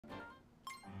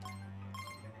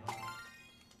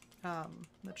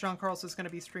that John Carls is going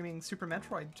to be streaming Super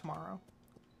Metroid tomorrow.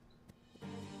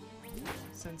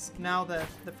 Since now that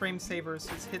the Frame Savers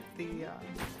has hit the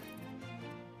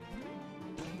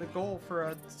goal for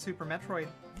a Super Metroid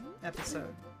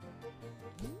episode.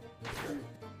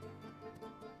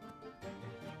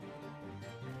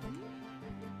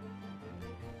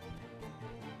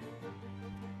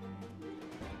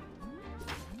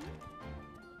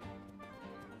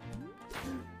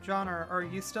 John, are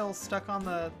you still stuck on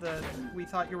the "we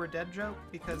thought you were dead" joke?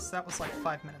 Because that was like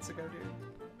 5 minutes ago, dude.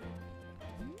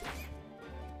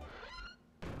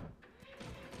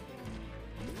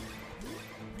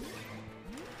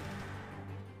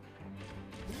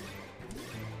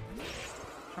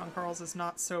 John Carls is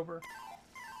not sober.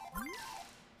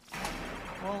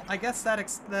 Well, I guess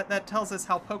that tells us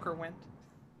how poker went.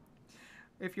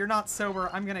 If you're not sober,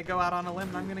 I'm gonna go out on a limb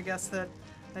and I'm gonna guess that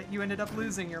you ended up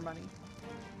losing your money.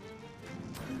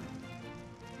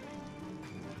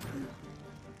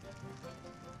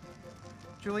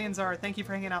 Julian Czar, thank you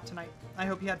for hanging out tonight. I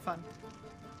hope you had fun.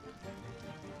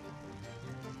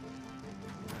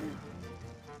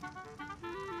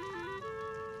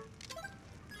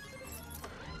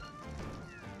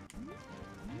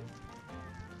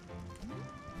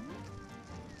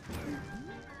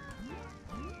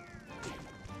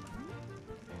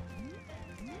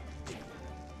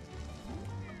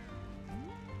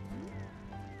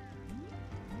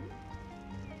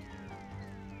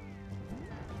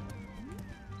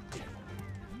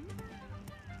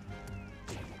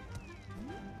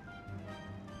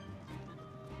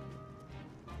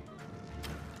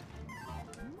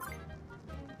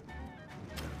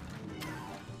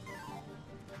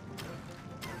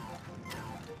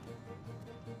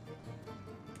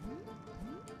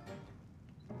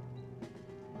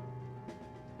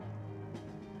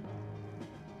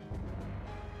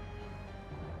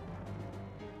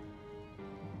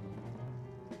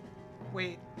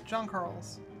 Wait, John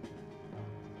Carls.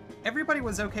 Everybody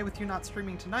was okay with you not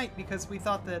streaming tonight because we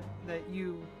thought that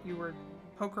you were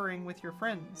pokering with your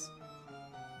friends.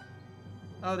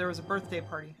 Oh, there was a birthday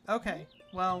party. Okay,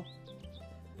 well,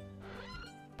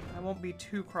 I won't be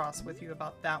too cross with you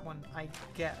about that one, I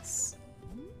guess.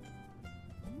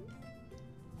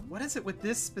 What is it with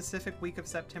this specific week of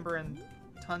September and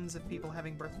tons of people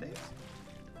having birthdays?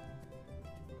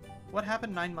 What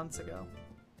happened 9 months ago?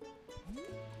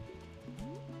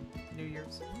 New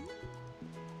Year's.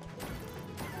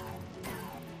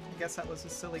 I guess that was a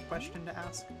silly question to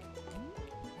ask.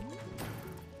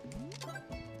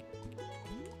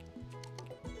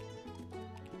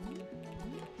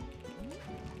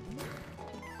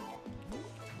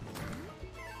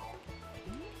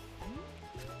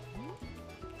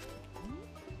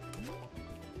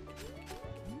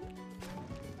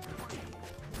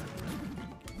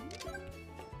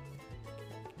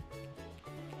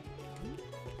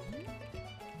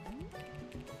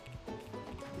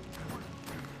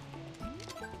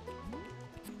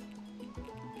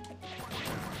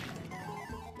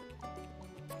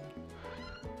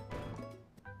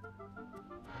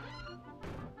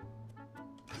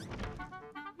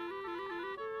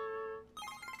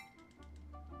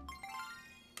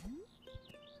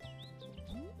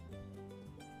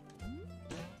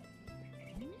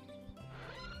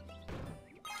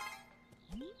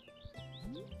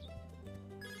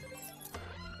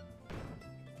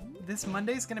 This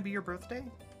Monday's gonna be your birthday?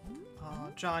 Oh,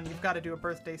 John, you've got to do a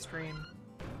birthday stream.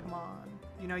 Come on.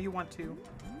 You know you want to.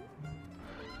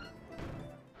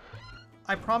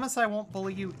 I promise I won't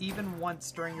bully you even once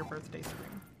during your birthday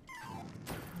stream. Cool.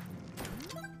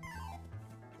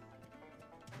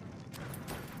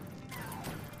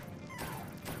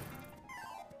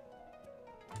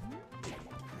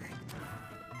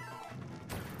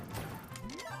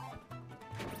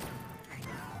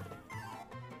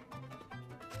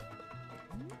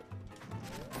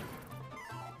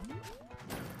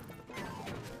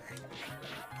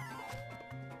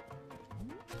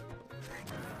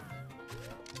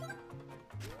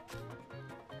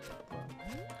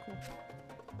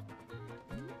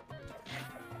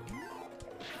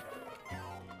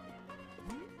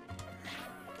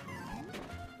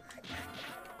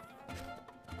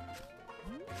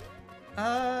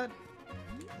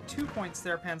 2 points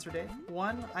there, Panzer Dave.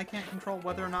 1, I can't control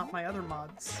whether or not my other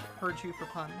mods purge you for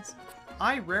puns.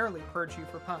 I rarely purge you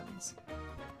for puns.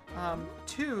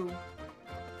 2,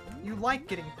 you like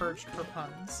getting purged for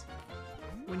puns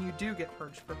when you do get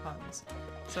purged for puns.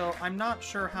 So I'm not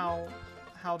sure how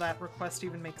that request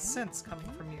even makes sense coming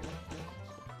from you.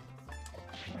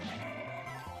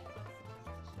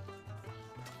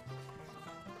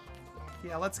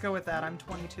 Yeah, let's go with that. I'm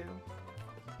 22.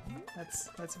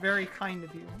 That's very kind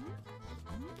of you.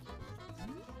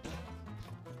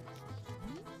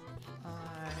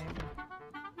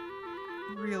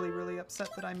 I'm really, really upset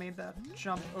that I made that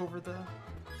jump over the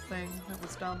thing. That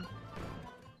was dumb.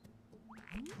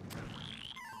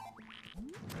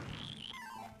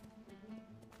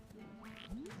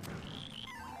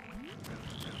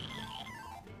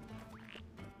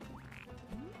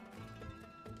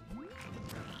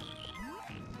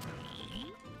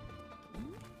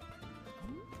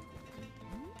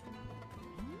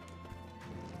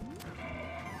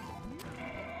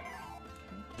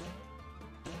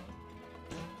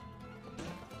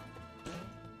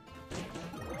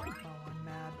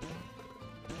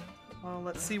 Well,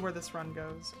 let's see where this run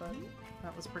goes, but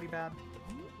that was pretty bad.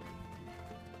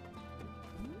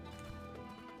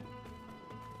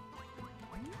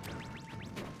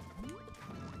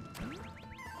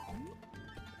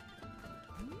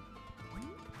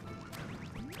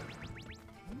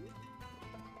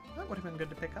 That would have been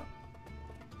good to pick up.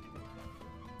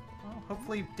 Well,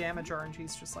 hopefully damage RNG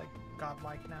is just like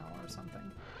godlike now or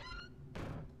something.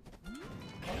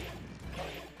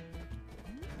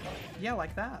 Yeah,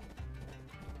 like that.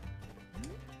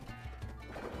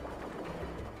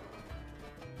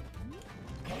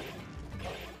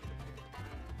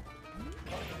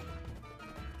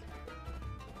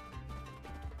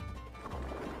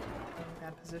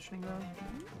 Bad positioning though.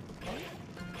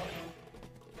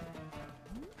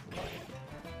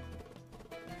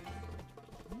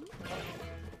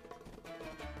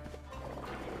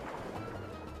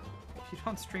 If you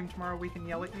don't stream tomorrow, we can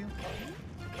yell at you.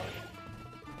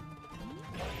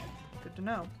 Good to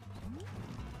know.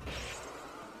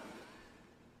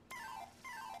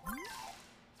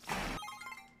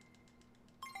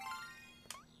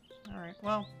 Alright,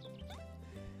 well.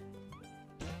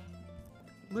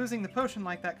 Losing the potion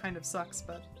like that kind of sucks,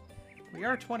 but we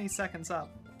are 20 seconds up.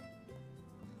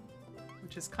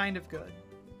 Which is kind of good.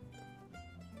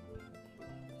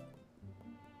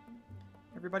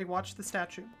 Everybody watch the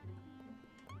statue.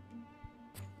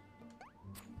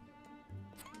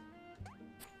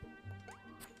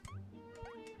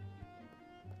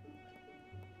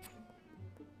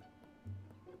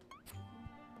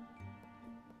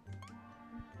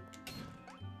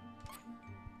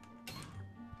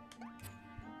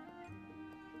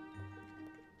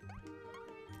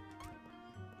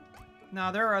 Now,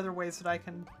 there are other ways that I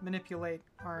can manipulate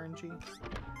RNG.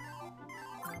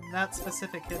 That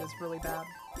specific hit is really bad.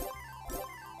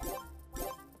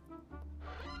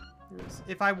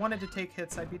 If I wanted to take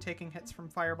hits, I'd be taking hits from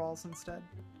fireballs instead.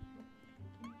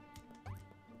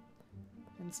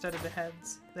 Instead of the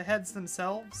heads. The heads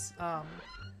themselves,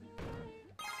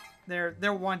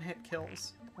 they're one-hit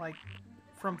kills. Like,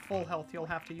 from full health, you'll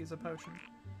have to use a potion.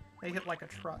 They hit like a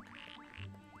truck.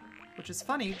 Which is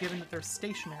funny, given that they're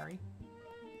stationary.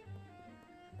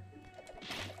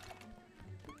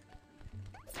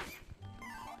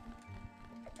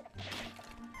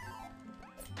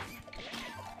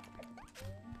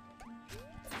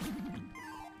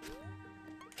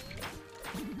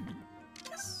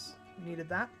 Yes, we needed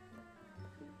that.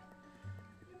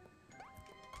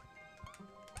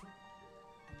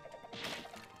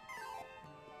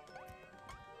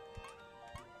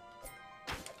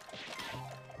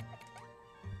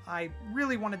 I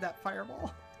really wanted that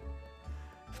fireball.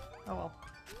 Oh well.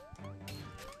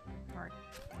 Alright.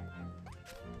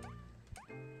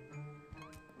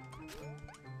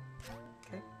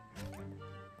 Okay.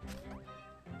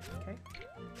 Okay.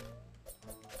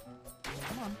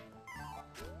 Come on.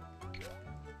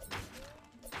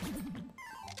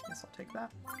 Guess I'll take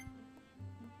that.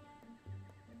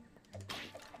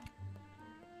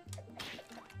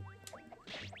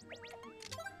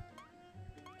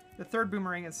 The third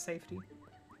boomerang is safety.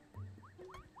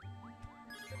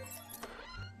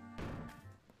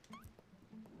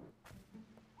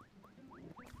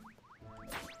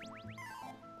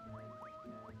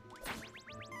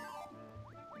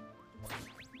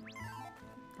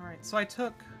 Alright, so I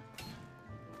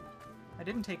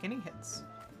didn't take any hits.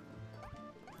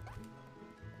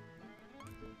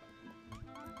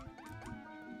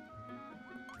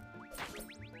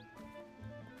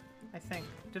 I think.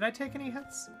 Did I take any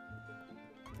hits?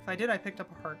 If I did, I picked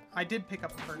up a heart. I did pick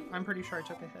up a heart. I'm pretty sure I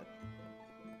took a hit.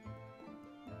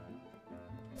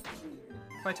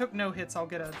 If I took no hits, I'll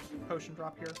get a potion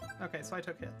drop here. Okay, so I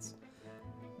took hits.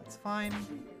 That's fine.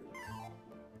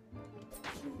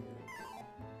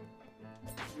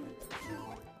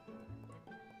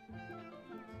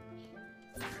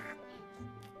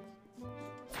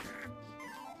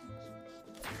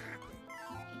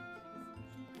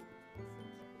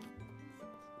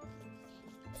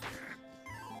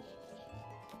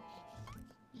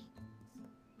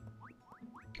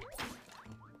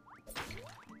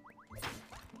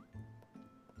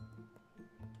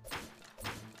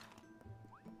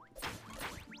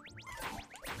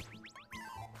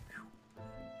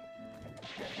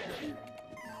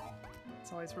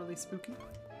 always really spooky.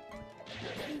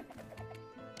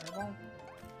 Fireball.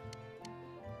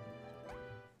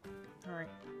 Alright.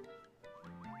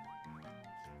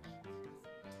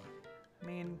 I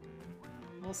mean,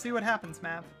 we'll see what happens,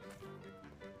 Mav.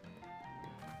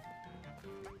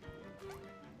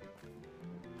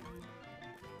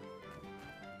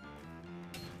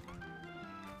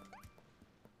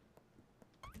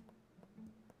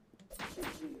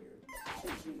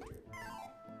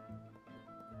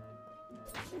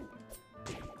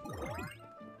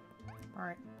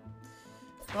 Alright.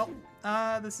 Well,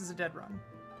 this is a dead run.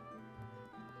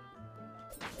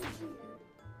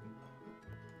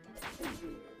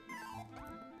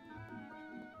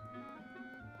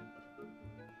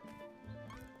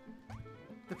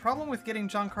 The problem with getting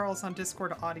John Carls on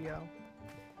Discord audio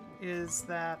is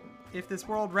that if this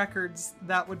world records,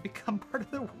 that would become part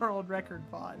of the world record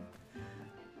VOD.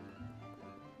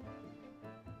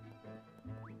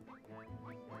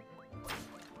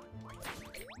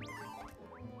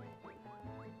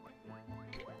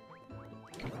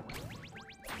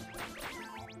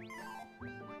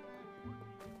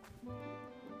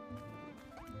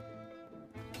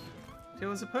 If it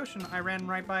was a potion, I ran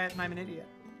right by it and I'm an idiot.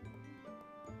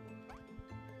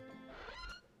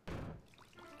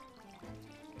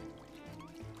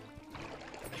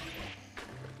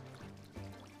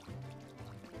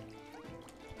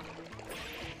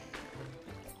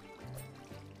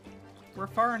 We're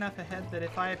far enough ahead that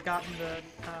if I had gotten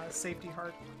the safety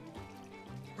heart...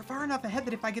 We're far enough ahead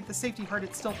that if I get the safety heart,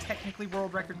 it's still technically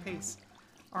world record pace.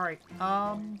 Alright,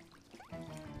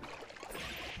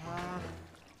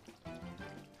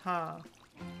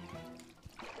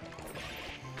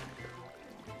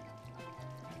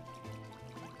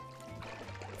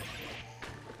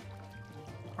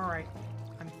 Alright,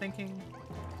 I'm thinking...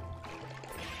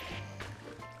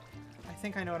 I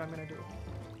think I know what I'm gonna do.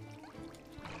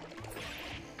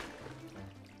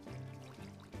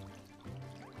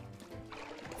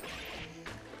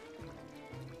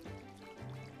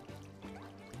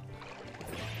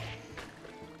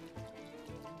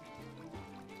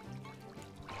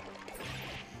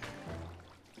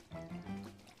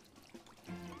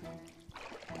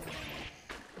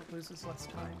 Loses less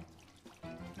time.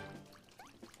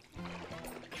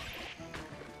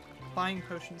 Buying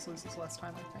potions loses less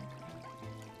time, I think.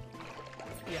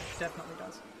 Yeah, definitely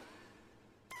does.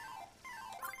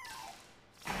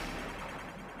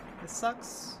 This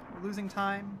sucks. We're losing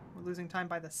time. We're losing time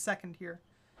by the second here.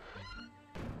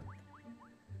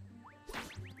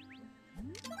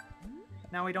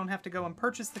 Now we don't have to go and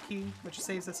purchase the key, which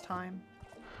saves us time.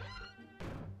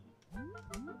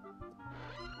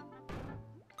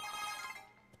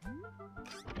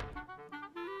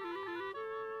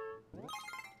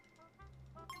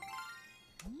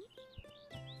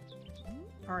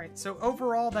 Alright, so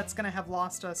overall that's going to have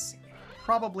lost us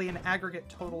probably an aggregate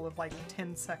total of like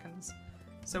 10 seconds.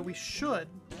 So we should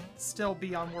still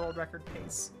be on world record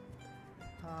pace.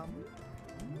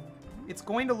 It's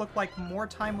going to look like more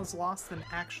time was lost than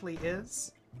actually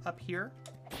is up here.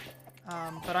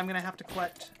 But I'm going to have to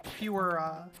collect fewer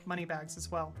money bags as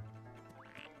well.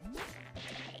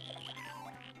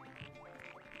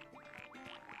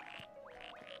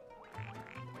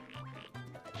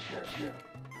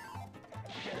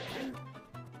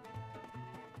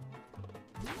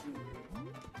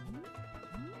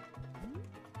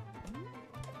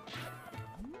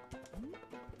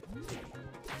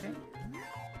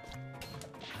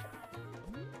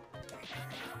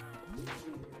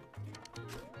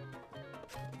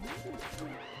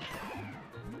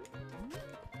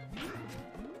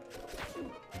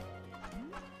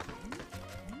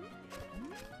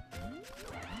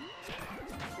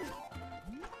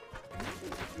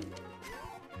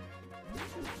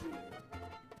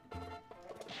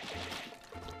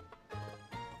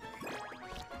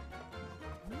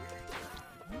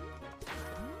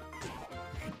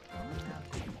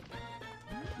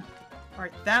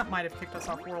 Alright, that might have kicked us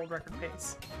off world record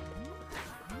pace.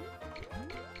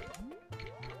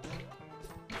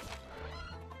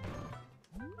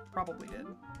 Probably did.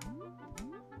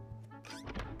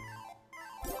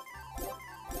 Oh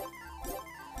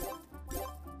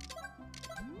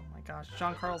my gosh,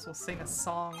 John Carls will sing a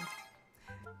song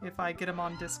if I get him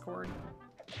on Discord.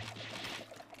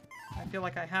 I feel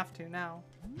like I have to now.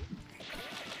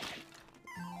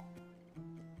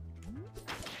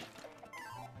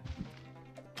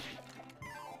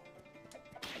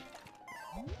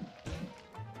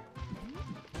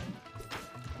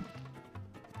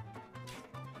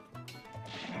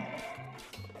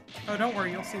 Oh, don't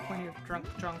worry, you'll see plenty of drunk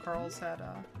John Carls at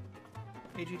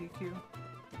AGDQ.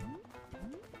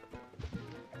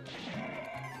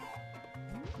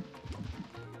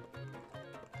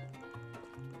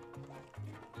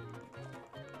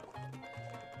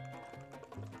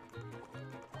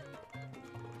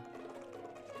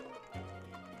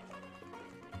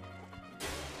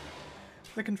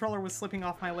 The controller was slipping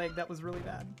off my leg. That was really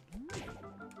bad.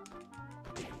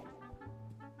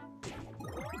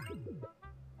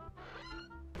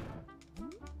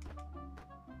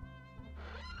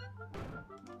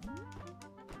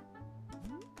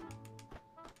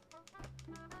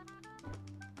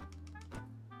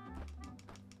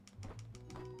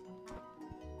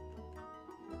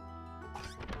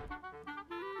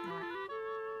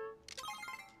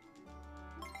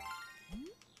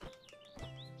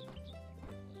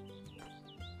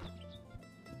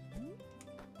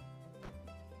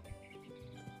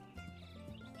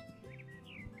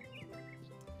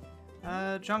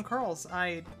 John Carls,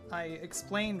 I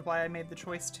explained why I made the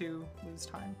choice to lose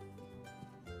time.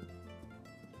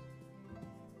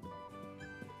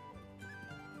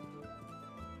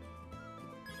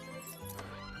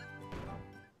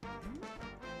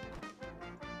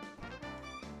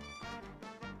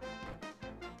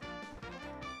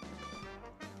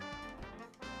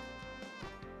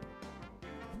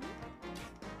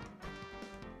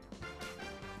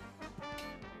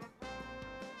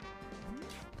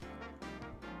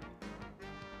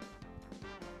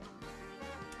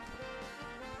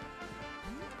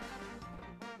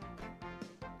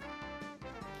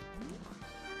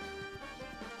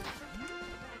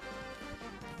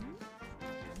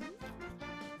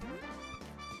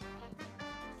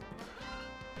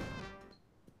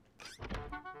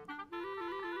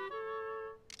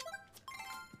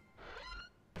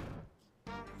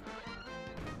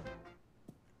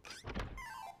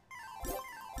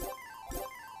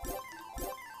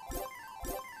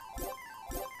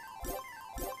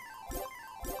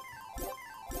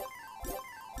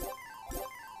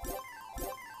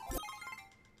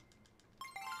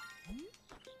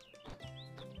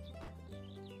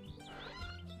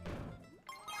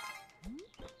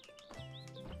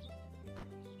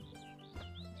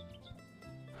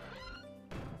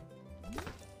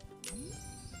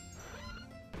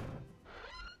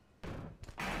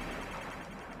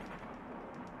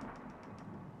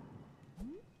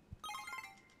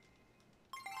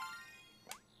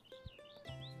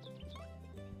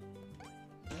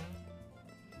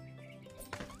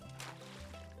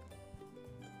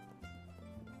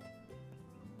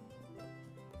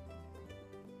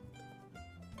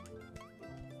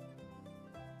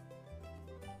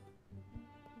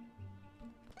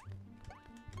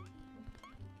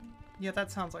 Yeah,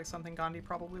 that sounds like something Gandhi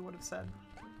probably would have said.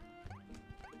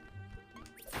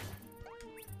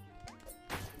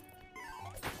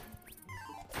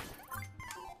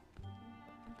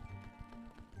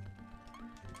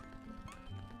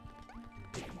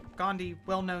 Gandhi,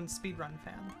 well-known speedrun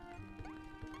fan.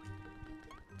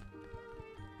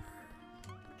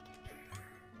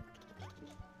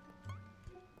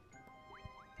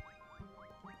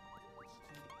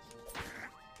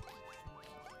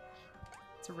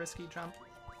 It's a risky jump.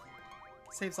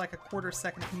 Saves like a quarter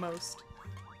second at most.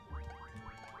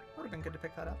 Would have been good to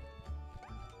pick that up.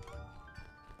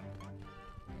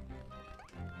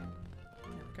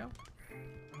 Here we go.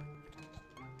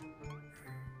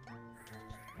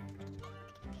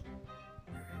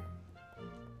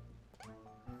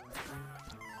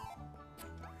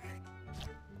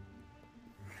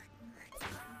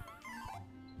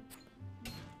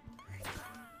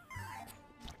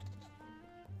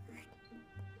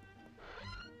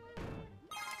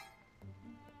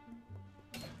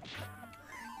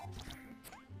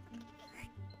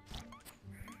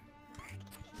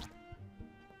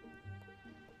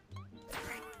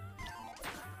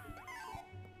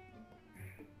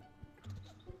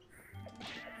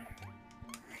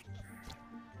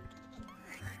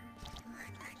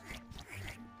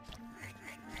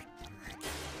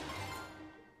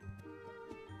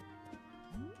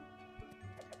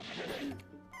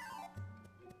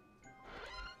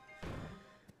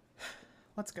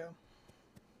 Let's go.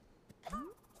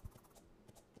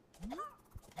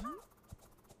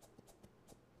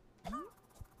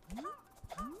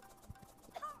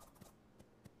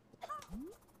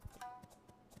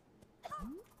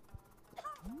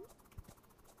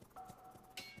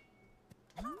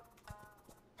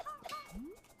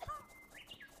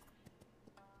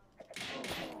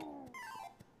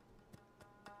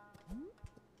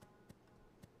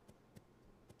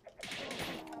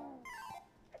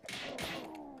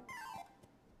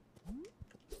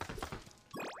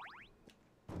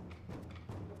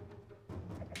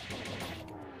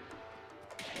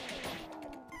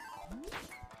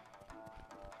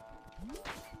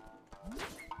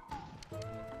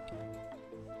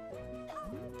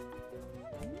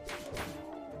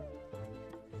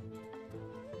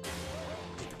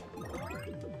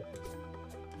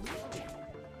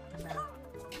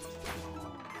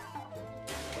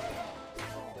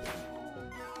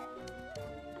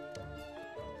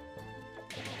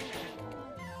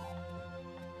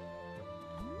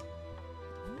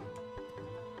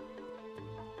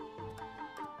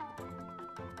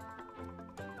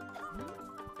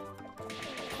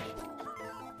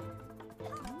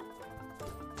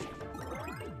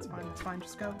 It's fine,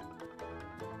 just go.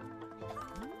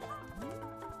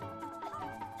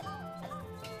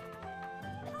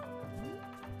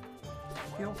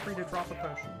 Feel free to drop a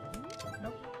potion.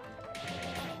 Nope.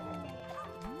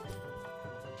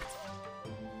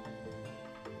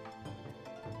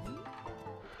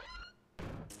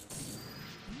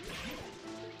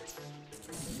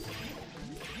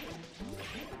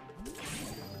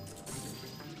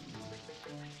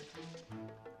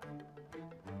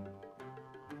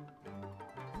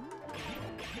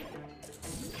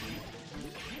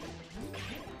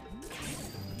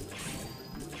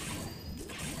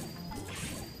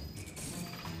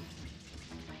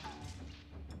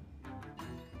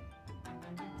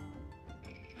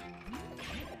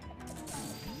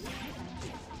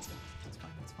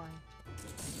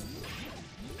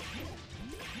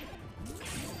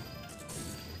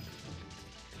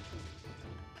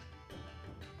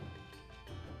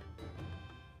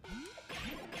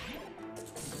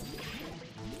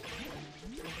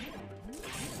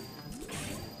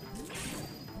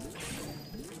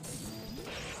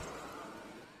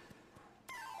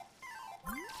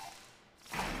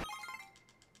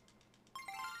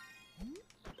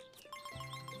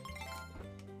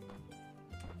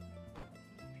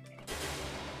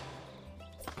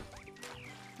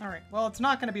 Alright, well, it's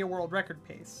not going to be a world record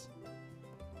pace,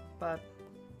 but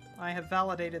I have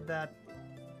validated that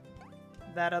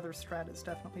that other strat is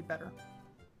definitely better.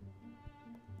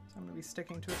 So I'm going to be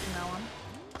sticking to it from now on.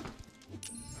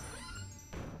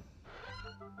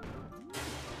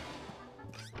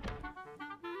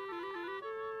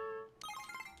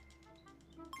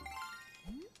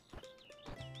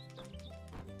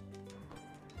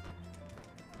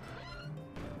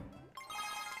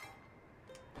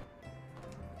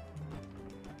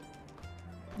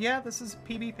 Yeah, this is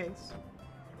PB pace.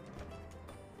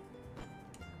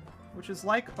 Which is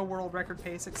like a world record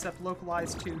pace, except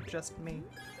localized to just me.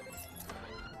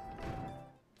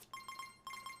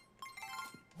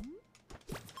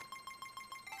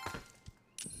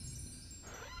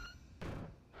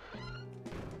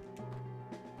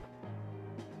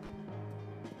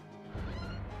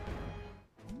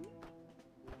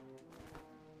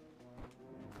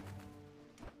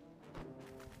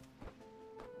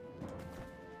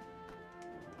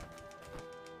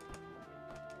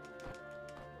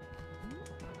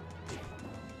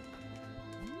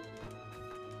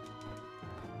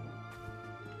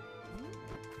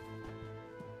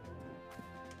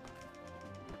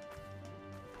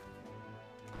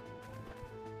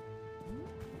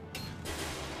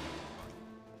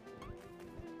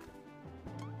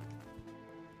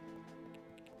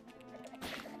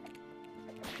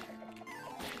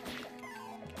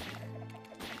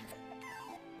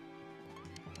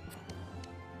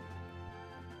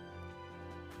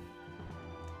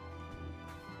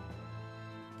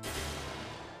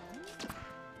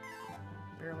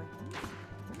 Barely.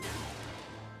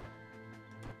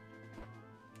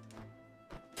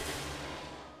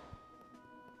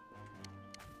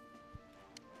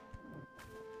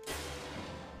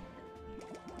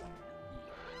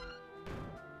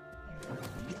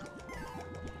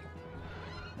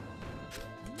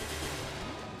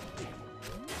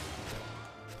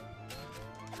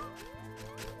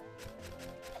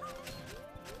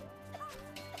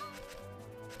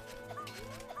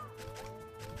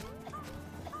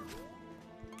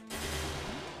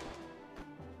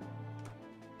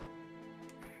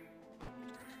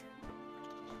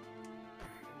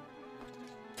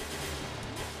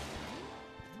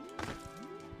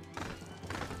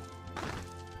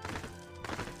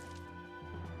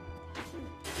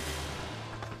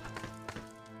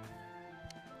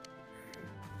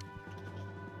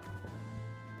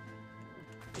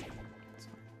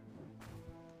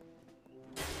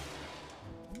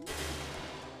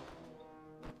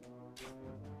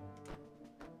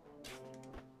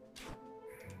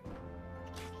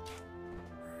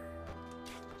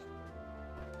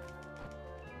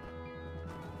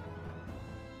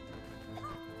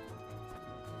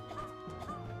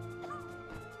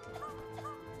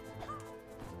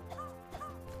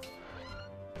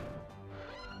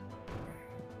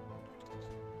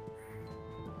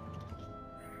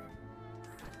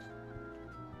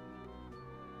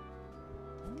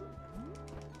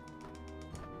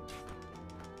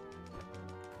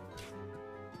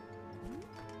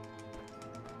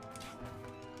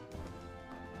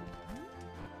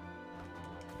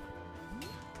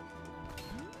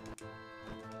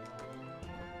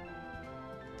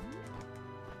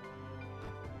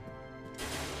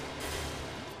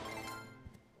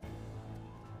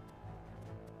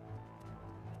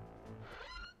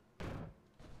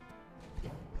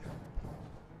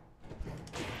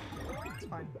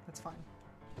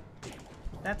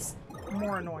 That's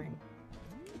more annoying.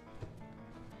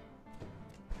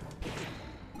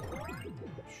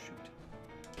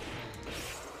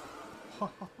 Shoot.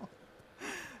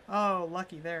 Oh,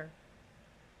 lucky there.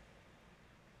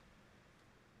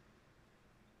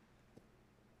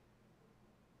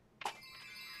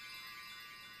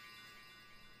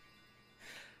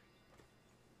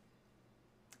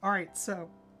 Alright, so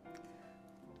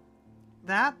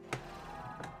that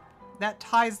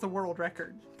ties the world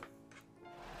record.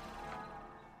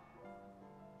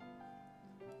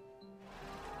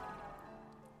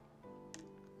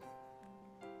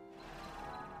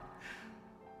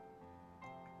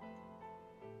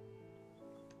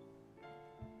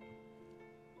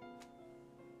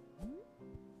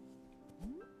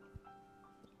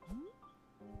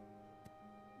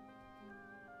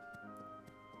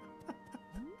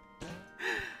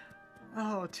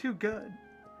 Oh, too good.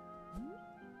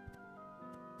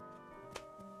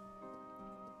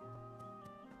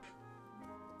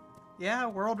 Yeah,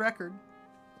 world record.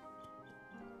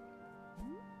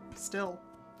 Still.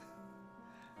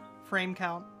 Frame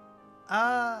count.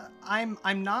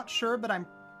 I'm not sure, but I'm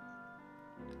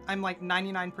like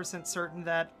 99% certain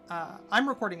that I'm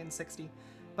recording in 60,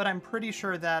 but I'm pretty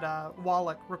sure that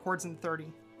Wallach records in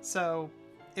 30. So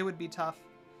it would be tough.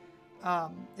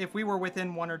 If we were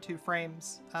within 1 or 2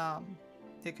 frames,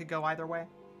 it could go either way.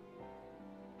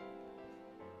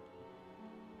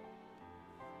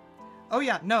 Oh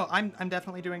yeah, no, I'm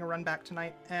definitely doing a run back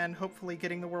tonight and hopefully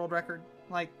getting the world record.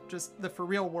 Like, just the for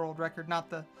real world record, not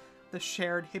the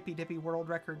shared hippy-dippy world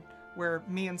record where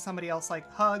me and somebody else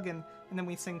like hug and then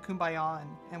we sing Kumbaya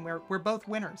and we're both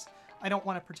winners. I don't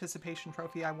want a participation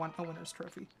trophy, I want a winner's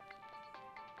trophy.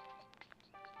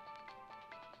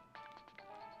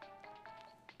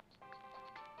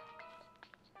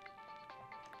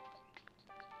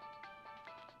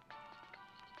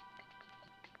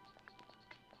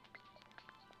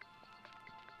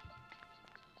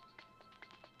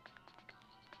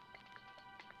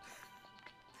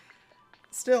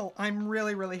 Still, I'm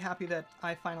really, really happy that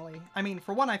I finally, I mean,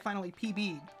 for one, I finally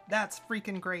PB'd. That's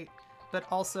freaking great. But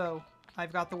also,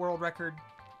 I've got the world record,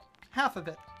 half of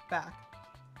it, back.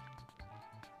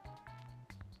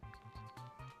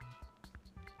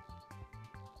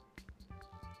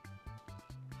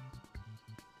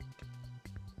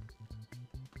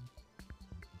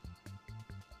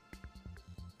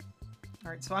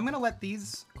 Alright, so I'm going to let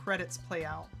these credits play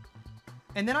out.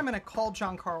 And then I'm going to call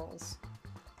John Carls.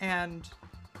 And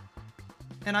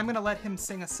I'm going to let him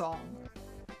sing a song.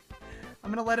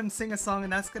 I'm going to let him sing a song,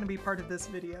 and that's going to be part of this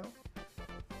video.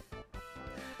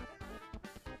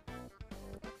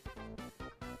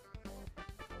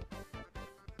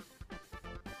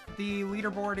 The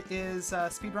leaderboard is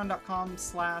speedrun.com/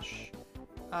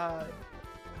 oh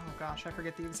gosh, I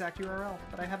forget the exact URL,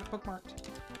 but I have it bookmarked.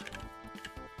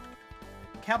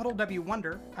 Capital W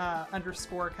Wonder,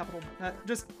 underscore capital,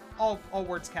 just all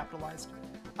words capitalized.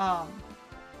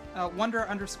 Wonder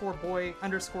underscore boy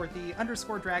underscore the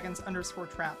underscore dragons underscore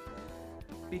trap.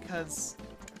 Because.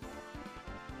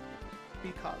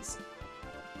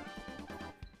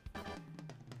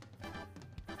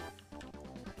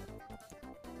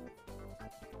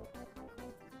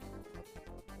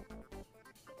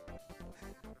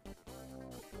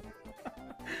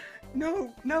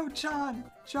 No, John,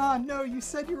 no, you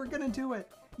said you were gonna do it.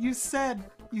 You said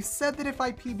that if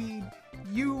I PB'd,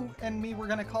 you and me were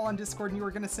gonna call on Discord and you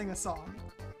were gonna sing a song.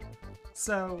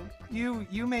 So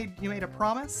you made a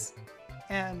promise,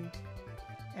 and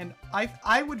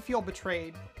I would feel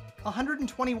betrayed.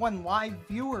 121 live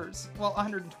viewers, well,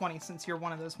 120 since you're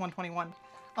one of those, 121.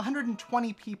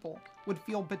 120 people would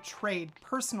feel betrayed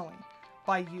personally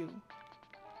by you.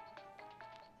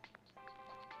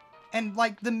 And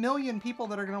like the million people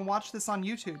that are gonna watch this on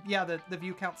YouTube, yeah, the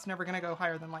view count's never gonna go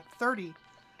higher than like 30,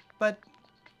 but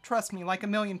trust me, like a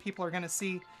million people are gonna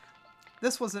see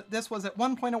this was at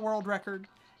one point a world record,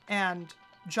 and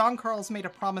John Carls made a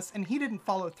promise and he didn't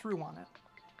follow through on it.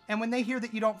 And when they hear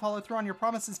that you don't follow through on your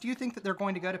promises, do you think that they're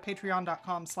going to go to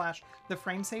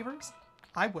patreon.com/theframesavers?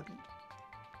 I wouldn't.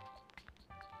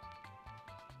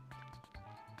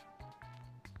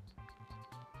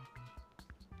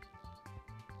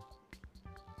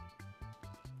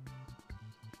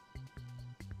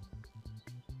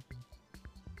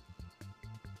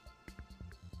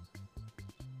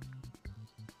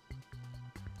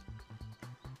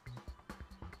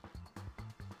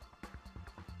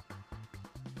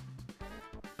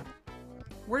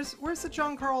 Where's the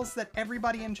John Carls that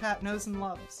everybody in chat knows and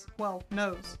loves? Well,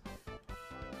 knows.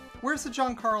 Where's the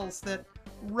John Carls that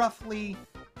roughly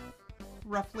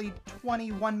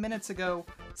 21 minutes ago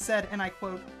said, and I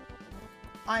quote,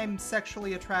 I'm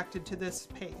sexually attracted to this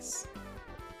pace.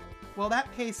 Well,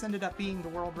 that pace ended up being the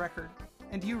world record.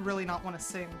 And do you really not want to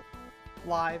sing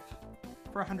live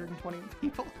for 120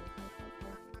 people?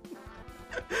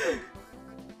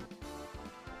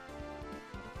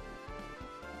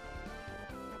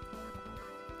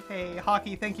 Hey,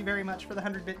 Hockey, thank you very much for the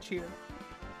 100-bit cheer.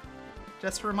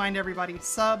 Just to remind everybody,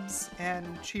 subs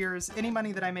and cheers, any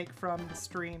money that I make from the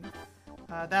stream,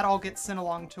 that all gets sent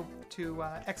along to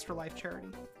Extra Life charity.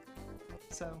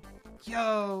 So,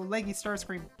 yo, Leggy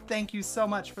Starscream, thank you so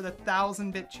much for the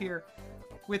 1,000-bit cheer.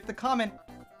 With the comment,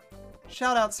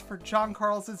 shoutouts for John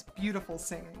Carls' beautiful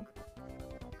singing.